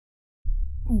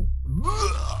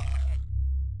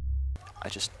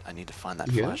I need to find that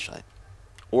Yeah? flashlight.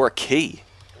 Or a key.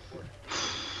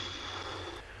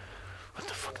 What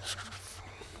the fuck is...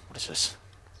 What is this?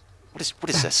 What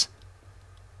is this?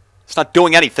 It's not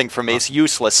doing anything for me. It's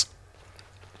useless.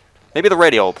 Maybe the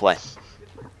radio will play.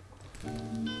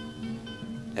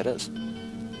 It is.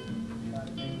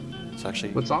 It's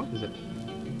actually... What song is it?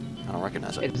 I don't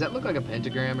recognize Hey, it. does that look like a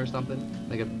pentagram or something?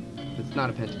 It's not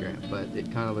a pentagram, but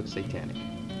it kind of looks satanic.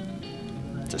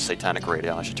 It's a satanic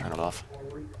radio. I should turn it off.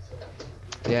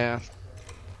 Yeah.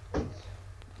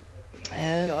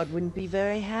 God wouldn't be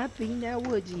very happy now,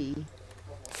 would he?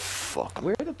 Fuck 'em.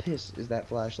 Where the piss is that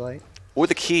flashlight? Or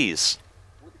the keys.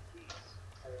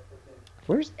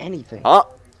 Where's anything? Oh!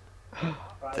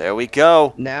 There we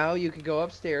go. Now you can go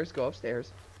upstairs. Go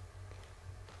upstairs.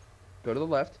 Go to the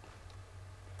left.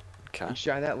 Okay. You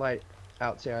shine that light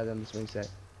outside on the swing set.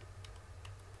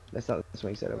 That's not the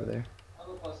swing set over there.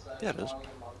 Yeah, it is.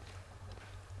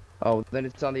 Oh, then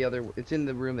it's on the other. It's in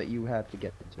the room that you have to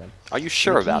get to. Are you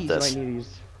sure about The keys this? you might need to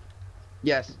use.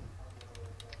 Yes.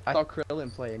 I saw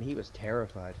Krillin play and he was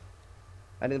terrified.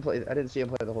 I didn't see him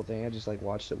play the whole thing. I just like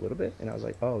watched it a little bit and I was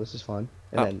like, oh, this is fun.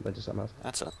 And then went to something else.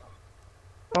 That's it.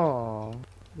 Oh,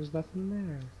 there's nothing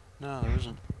there. No, there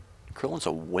isn't. Krillin's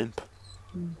a wimp.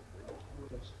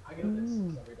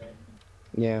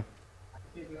 Yeah.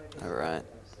 Alright.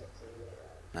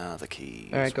 Now the keys.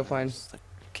 Alright, go find. Where's the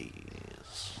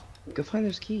keys. Go find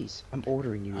those keys. I'm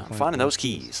ordering you to I'm find finding those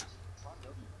keys.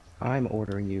 I'm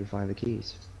ordering you to find the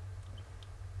keys.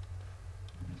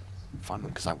 Find them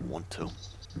because I want to.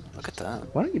 Look at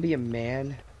that. Why don't you be a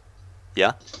man?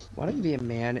 Yeah? Why don't you be a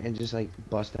man and just like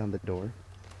bust down the door?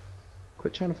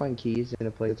 Quit trying to find keys in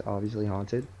a place that's obviously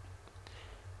haunted.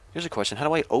 Here's a question. How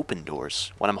do I open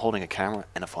doors when I'm holding a camera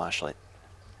and a flashlight?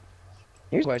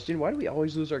 Here's a question. Why do we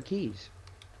always lose our keys?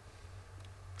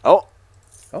 Oh!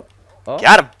 Oh.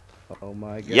 Got him! Oh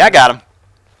my god. Yeah, I got him!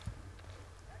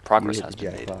 Progress You has hit the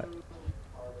been made. jackpot.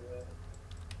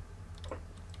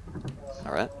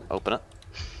 Alright, open it.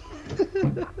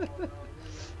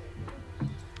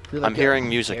 Feel I'm like hearing a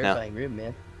music now. terrifying room,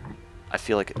 man. I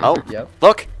feel like... Oh! Yep.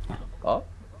 Look! Oh,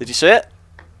 Did you see it?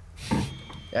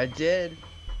 I did. Heard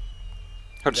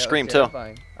a That was scream too.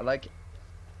 terrifying. I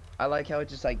like how it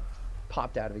just like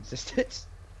popped out of existence.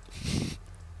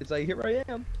 It's like, here I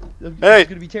am. Hey! It's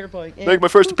gonna be terrifying. And Make my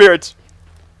first appearance.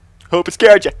 Hope it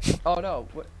scared you. oh no!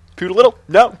 What? Poot a little?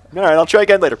 No? Alright, I'll try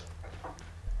again later.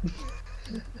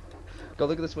 Go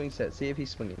look at the swing set. See if he's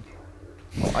swinging.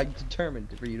 Oh, I'm determined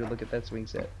for you to look at that swing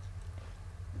set.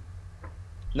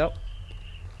 Nope.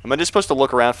 Am I just supposed to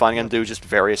look around, finding him do just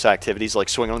various activities like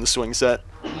swinging on the swing set?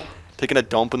 Taking a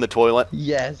dump in the toilet?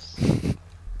 Yes.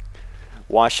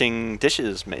 Washing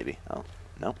dishes, maybe? Oh,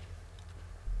 no.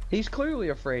 He's clearly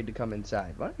afraid to come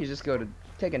inside. Why don't you just go to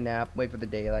take a nap, wait for the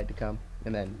daylight to come,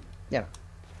 and then, yeah,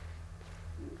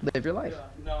 live your life.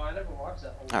 No, I never watched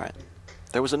that whole Alright.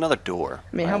 There was another door.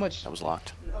 I mean, how right? much- That was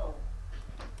locked. No.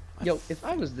 Yo, if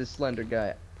I was this Slender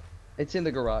guy, it's in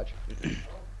the garage.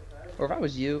 Or if I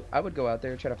was you, I would go out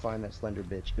there and try to find that Slender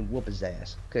bitch and whoop his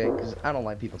ass. Okay? Because I don't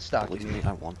like people stalking Believe me, me.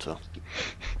 I want to.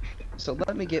 So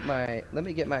let me get my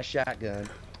shotgun.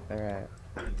 All right.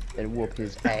 And whoop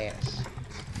his ass.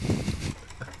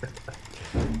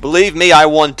 Believe me, I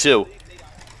want to.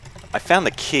 I found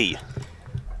the key.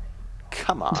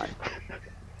 Come on.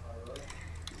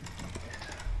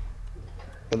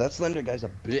 But that Slender guy's a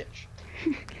bitch.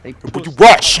 He But you pushed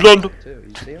what, out Slender? too.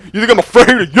 You see him? You think I'm afraid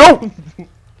of you?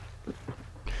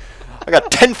 I got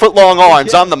 10-foot long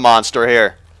arms. I'm the monster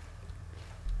here.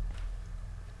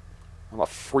 I'm a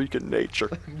freak in nature.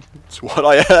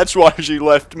 That's why she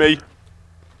left me.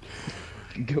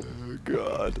 Go. Oh,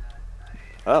 God.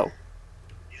 Oh.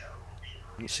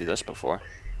 Let me see this before.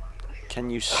 Can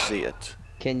you see it?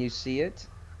 Can you see it?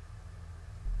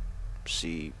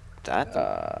 See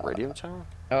that? Radio tower?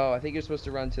 Oh, I think you're supposed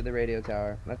to run to the radio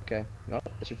tower. Okay. Well,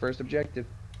 that's your first objective.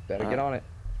 Better get on it.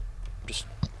 Just.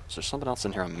 Is there something else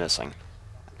in here I'm missing?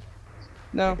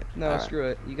 No, no, Alright. screw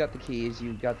it. You got the keys,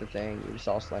 you got the thing, you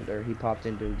saw Slender, he popped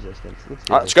into existence. Let's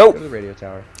do Alright, this. let's go! Go to the radio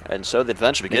tower. And so the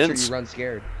adventure Make sure begins. you run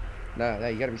scared. No, no,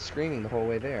 you gotta be screaming the whole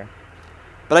way there.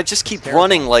 But I just keep terrifying.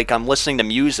 running like I'm listening to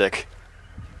music.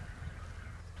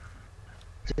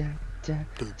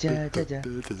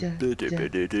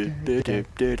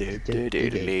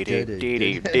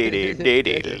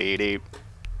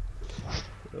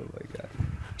 Oh my god.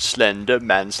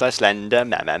 Slenderman slash Slender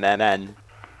man.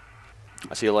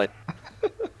 I see a light.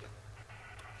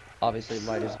 Obviously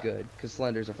light is good, because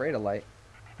Slender's afraid of light.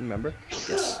 Remember?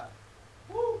 Yes.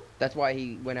 That's why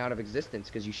he went out of existence,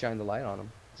 because you shine the light on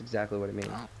him. That's exactly what it means.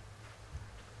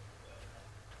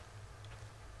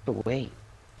 But wait,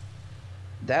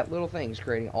 that little thing is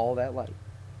creating all that light.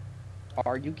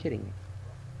 Are you kidding me?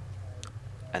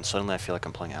 And suddenly I feel like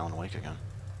I'm playing Alan Wake again.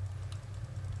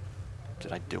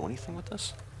 Did I do anything with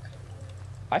this?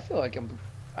 I feel like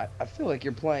I feel like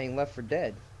you're playing Left 4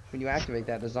 Dead. When you activate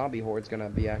that, the zombie horde's gonna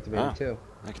be activated Ah, too.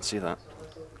 I can see that.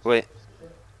 Wait.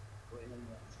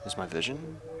 Is my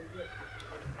vision?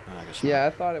 Oh, I guess Yeah, not. I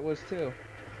thought it was too.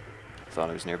 Thought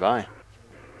it was nearby.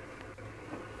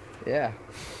 Yeah.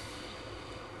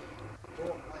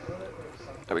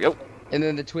 There we go. And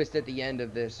then the twist at the end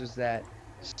of this is that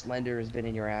Slender has been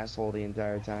in your asshole the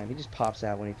entire time. He just pops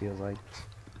out when he feels like.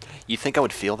 You think I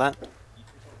would feel that?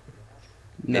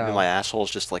 Maybe No. my asshole's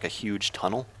just like a huge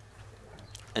tunnel?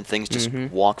 And things just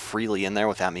walk freely in there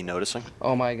without me noticing?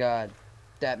 Oh my god.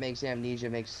 That makes Amnesia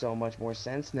make so much more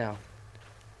sense now.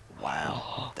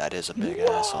 Wow. That is a big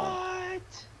asshole.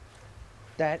 What?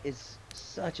 That is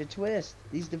such a twist.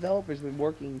 These developers have been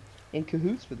working in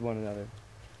cahoots with one another.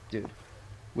 Dude,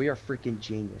 we are freaking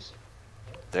genius.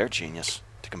 They're genius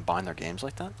to combine their games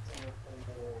like that.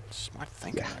 Smart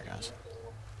thinking there, guys.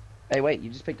 Hey, wait, you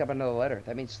just picked up another letter.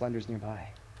 That means Slender's nearby.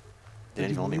 They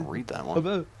didn't even let me read that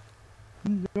one.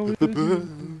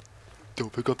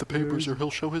 Don't pick up the papers or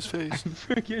he'll show his face.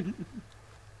 Freaking.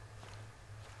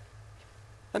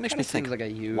 That makes me think, Like a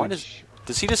huge... why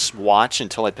does he just watch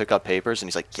until I pick up papers and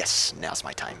he's like, yes, now's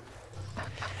my time.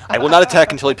 I will not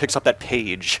attack until he picks up that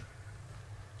page.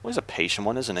 Well, he's a patient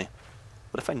one, isn't he?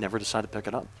 What if I never decide to pick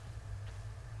it up?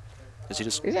 Does he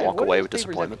just Exactly. walk What away if with those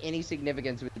papers disappointment? have any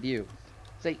significance with you?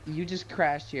 It's like, you just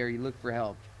crashed here, you look for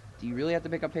help. Do you really have to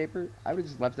pick up paper? I would have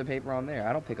just left the paper on there.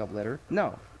 I don't pick up litter.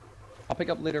 No. I'll pick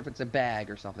up litter if it's a bag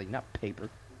or something, not paper.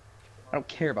 I don't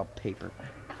care about paper.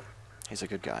 He's a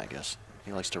good guy, I guess.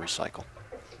 He likes to recycle.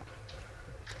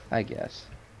 I guess.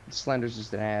 Slender's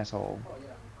just an asshole.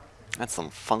 That's some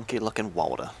funky looking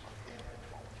water.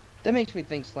 That makes me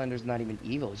think Slender's not even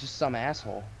evil. He's just some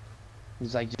asshole.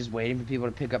 He's like just waiting for people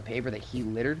to pick up paper that he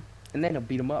littered, and then he'll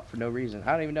beat them up for no reason.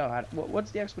 I don't even know.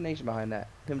 What's the explanation behind that?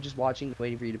 Him just watching,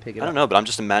 waiting for you to pick it up? I don't know, but I'm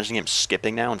just imagining him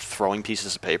skipping now and throwing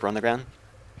pieces of paper on the ground.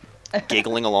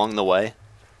 Giggling along the way.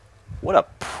 What a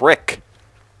prick.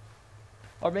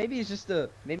 Or maybe he's just a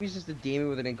demon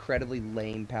with an incredibly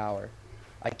lame power.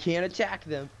 I can't attack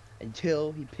them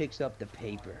until he picks up the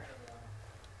paper.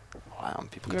 Wow,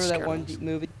 people get Remember scared that one of this.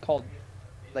 movie called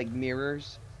like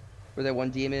Mirrors, where that one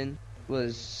demon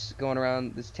was going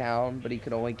around this town, but he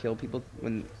could only kill people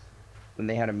when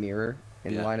they had a mirror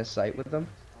in Yeah. line of sight with them.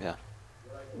 Yeah.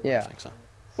 Yeah. I think so.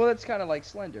 Well, that's kind of like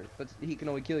Slender, but he can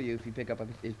only kill you if you pick up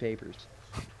his papers.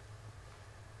 You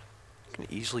can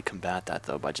easily combat that,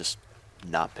 though, by just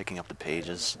not picking up the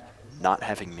pages, not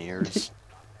having mirrors.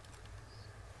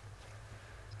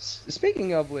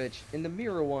 Speaking of which, in the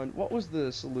mirror one, what was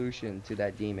the solution to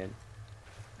that demon?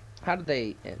 How did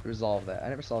they resolve that? I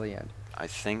never saw the end. I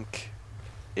think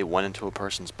it went into a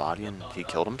person's body and he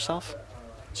killed himself,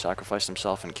 sacrificed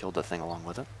himself and killed the thing along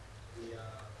with it.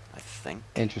 I think.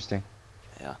 Interesting.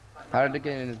 Yeah. How did it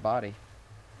get in his body?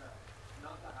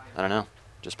 I don't know.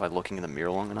 Just by looking in the mirror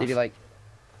long enough. Did he like...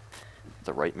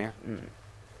 The right mirror? Mm.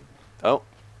 Oh,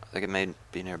 I think it may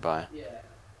be nearby.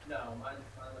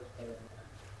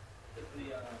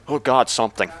 Oh god,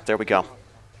 something. There we go.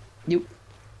 You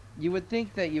would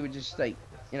think that you would just like,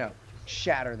 you know,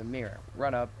 shatter the mirror,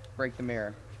 run up, break the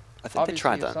mirror. I think Obviously, they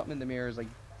tried if that. something in the mirror is like,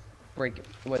 break it.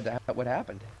 What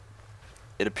happened?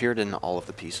 It appeared in all of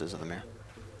the pieces of the mirror.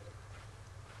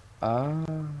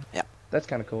 Yeah. That's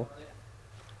kind of cool.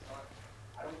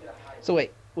 So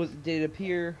wait, did it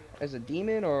appear as a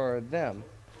demon or them?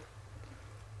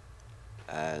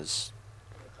 As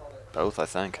both, I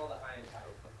think.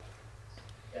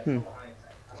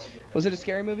 Was it a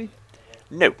scary movie?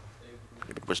 No,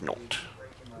 it was not.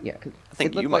 Yeah, 'cause I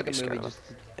think it looked you might like be a scared movie of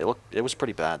just. It was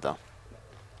pretty bad though.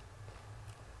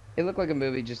 It looked like a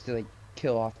movie just to like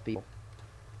kill off people.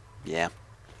 Yeah.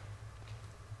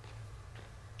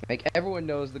 Like everyone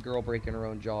knows the girl breaking her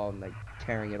own jaw and like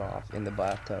tearing it off in the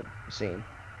bathtub scene.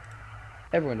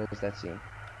 Everyone knows that scene.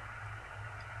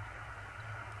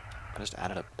 I just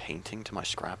added a painting to my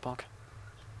scrapbook.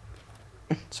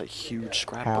 It's a huge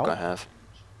scrapbook How? I have.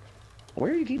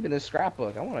 Where are you keeping this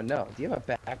scrapbook? I want to know. Do you have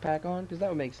a backpack on? Because that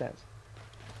would make sense.